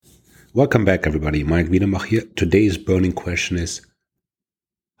Welcome back, everybody. Mike Wiedemach here. Today's burning question is,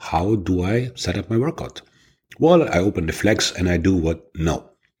 how do I set up my workout? Well, I open the Flex and I do what? No.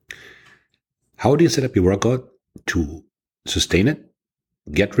 How do you set up your workout to sustain it,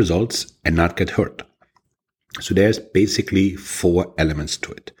 get results, and not get hurt? So there's basically 4 elements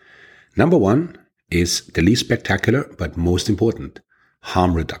to it. Number 1 is the least spectacular, but most important,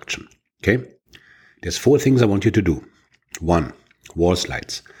 harm reduction. Okay? There's 4 things I want you to do. 1, wall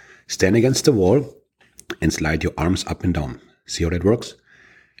slides. Stand against the wall and slide your arms up and down. See how that works?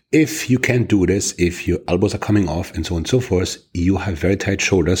 If you can't do this, if your elbows are coming off and so on and so forth, you have very tight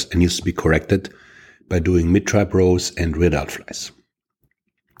shoulders and needs to be corrected by doing mid-trap rows and rear delt flies.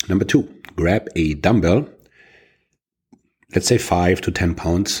 Number 2, grab a dumbbell, let's say 5 to 10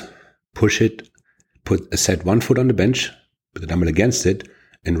 pounds, push it, set 1 foot on the bench, put the dumbbell against it,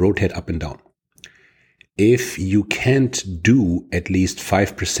 and rotate up and down. If you can't do at least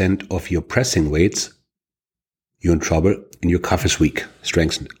 5% of your pressing weights, you're in trouble and your calf is weak.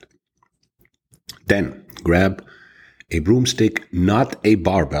 Strengthen it. Then grab a broomstick, not a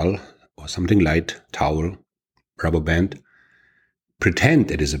barbell or something light, towel, rubber band. Pretend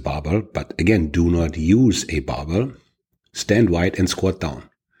it is a barbell, but again, do not use a barbell. Stand wide and squat down.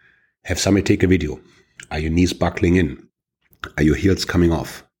 Have somebody take a video. Are your knees buckling in? Are your heels coming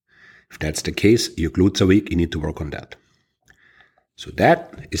off? If that's the case, your glutes are weak, you need to work on that. So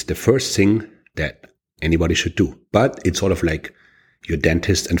that is the first thing that anybody should do. But it's sort of like your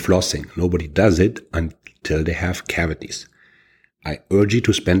dentist and flossing. Nobody does it until they have cavities. I urge you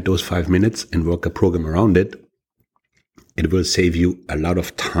to spend those 5 minutes and work a program around it. It will save you a lot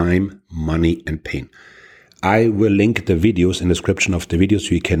of time, money, and pain. I will link the videos in the description of the video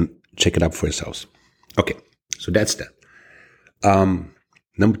so you can check it up for yourselves. Okay, so that's that.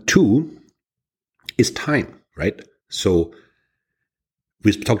 Number 2 is time, right? So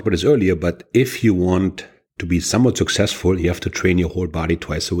we talked about this earlier, but if you want to be somewhat successful, you have to train your whole body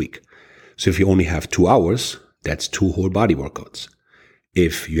twice a week. So if you only have 2 hours, that's 2 whole body workouts.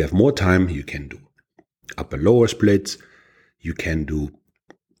 If you have more time, you can do upper lower splits. You can do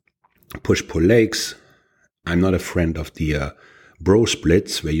push-pull legs. I'm not a friend of the bro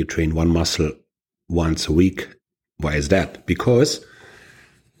splits where you train one muscle once a week. Why is that? Because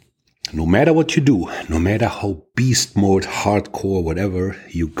no matter what you do, no matter how beast mode, hardcore, whatever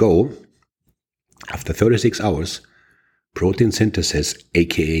you go, after 36 hours, protein synthesis,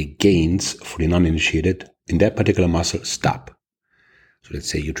 aka gains for the non-initiated, in that particular muscle stop. So let's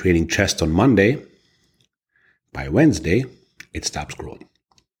say you're training chest on Monday. By Wednesday, it stops growing.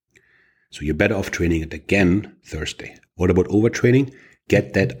 So you're better off training it again Thursday. What about overtraining?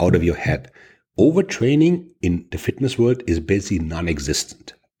 Get that out of your head. Overtraining in the fitness world is basically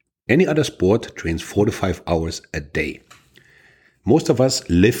non-existent. Any other sport trains 4 to 5 hours a day. Most of us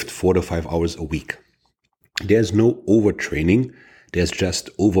lift 4 to 5 hours a week. There's no overtraining. There's just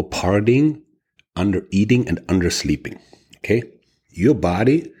over-partying, under-eating, and under-sleeping. Okay? Your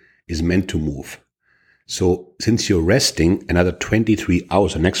body is meant to move. So since you're resting another 23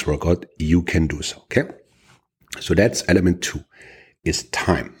 hours on next workout, you can do so. Okay? So that's element 2, is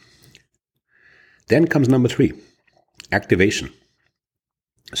time. Then comes number 3, activation.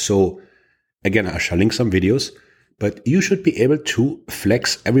 So again, I shall link some videos, but you should be able to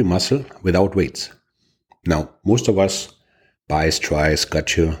flex every muscle without weights. Now, most of us, biceps, tries,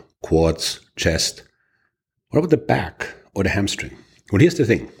 gotcha, quads, chest. What about the back or the hamstring? Well, here's the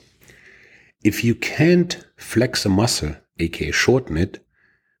thing. If you can't flex a muscle, aka shorten it,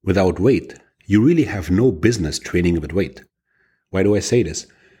 without weight, you really have no business training with weight. Why do I say this?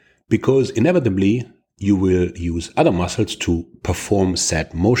 Because inevitably, you will use other muscles to perform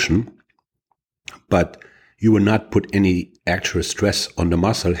said motion, but you will not put any actual stress on the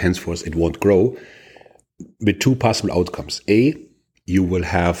muscle, henceforth it won't grow, with 2 possible outcomes. A, you will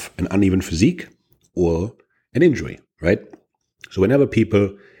have an uneven physique or an injury, right? So whenever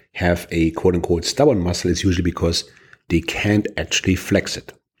people have a quote-unquote stubborn muscle, it's usually because they can't actually flex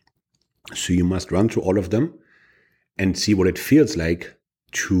it. So you must run through all of them and see what it feels like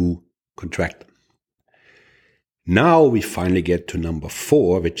to contract them. Now we finally get to number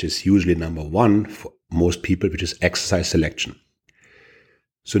 4, which is usually number 1 for most people, which is exercise selection.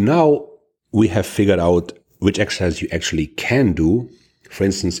 So now we have figured out which exercise you actually can do. For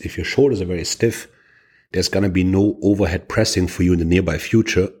instance, if your shoulders are very stiff, there's going to be no overhead pressing for you in the nearby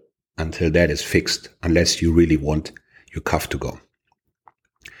future until that is fixed, unless you really want your calf to go.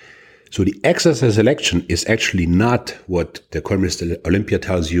 So the exercise selection is actually not what the Mr. Olympia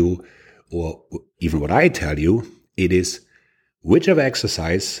tells you or even what I tell you. It is whichever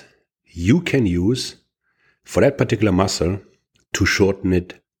exercise you can use for that particular muscle to shorten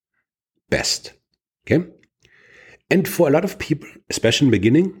it best. Okay? And for a lot of people, especially in the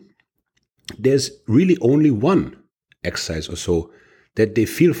beginning, there's really only one exercise or so that they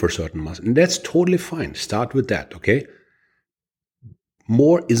feel for certain muscles. And that's totally fine. Start with that, okay?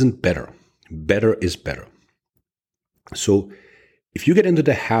 More isn't better. Better is better. So if you get into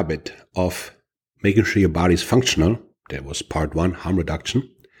the habit of making sure your body is functional, that was part 1, harm reduction,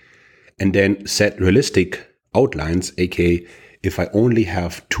 and then set realistic outlines, aka if I only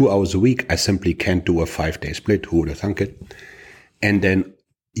have 2 hours a week, I simply can't do a 5-day split, who would have thunk it? And then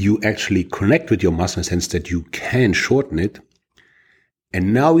you actually connect with your muscle in the sense that you can shorten it,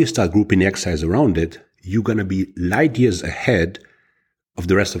 and now you start grouping the exercise around it, you're going to be light years ahead of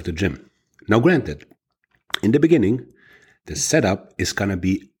the rest of the gym. Now granted, in the beginning, the setup is going to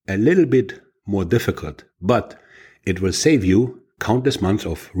be a little bit more difficult, but it will save you countless months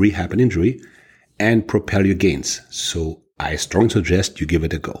of rehab and injury and propel your gains. So I strongly suggest you give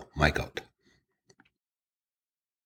it a go. Mike out.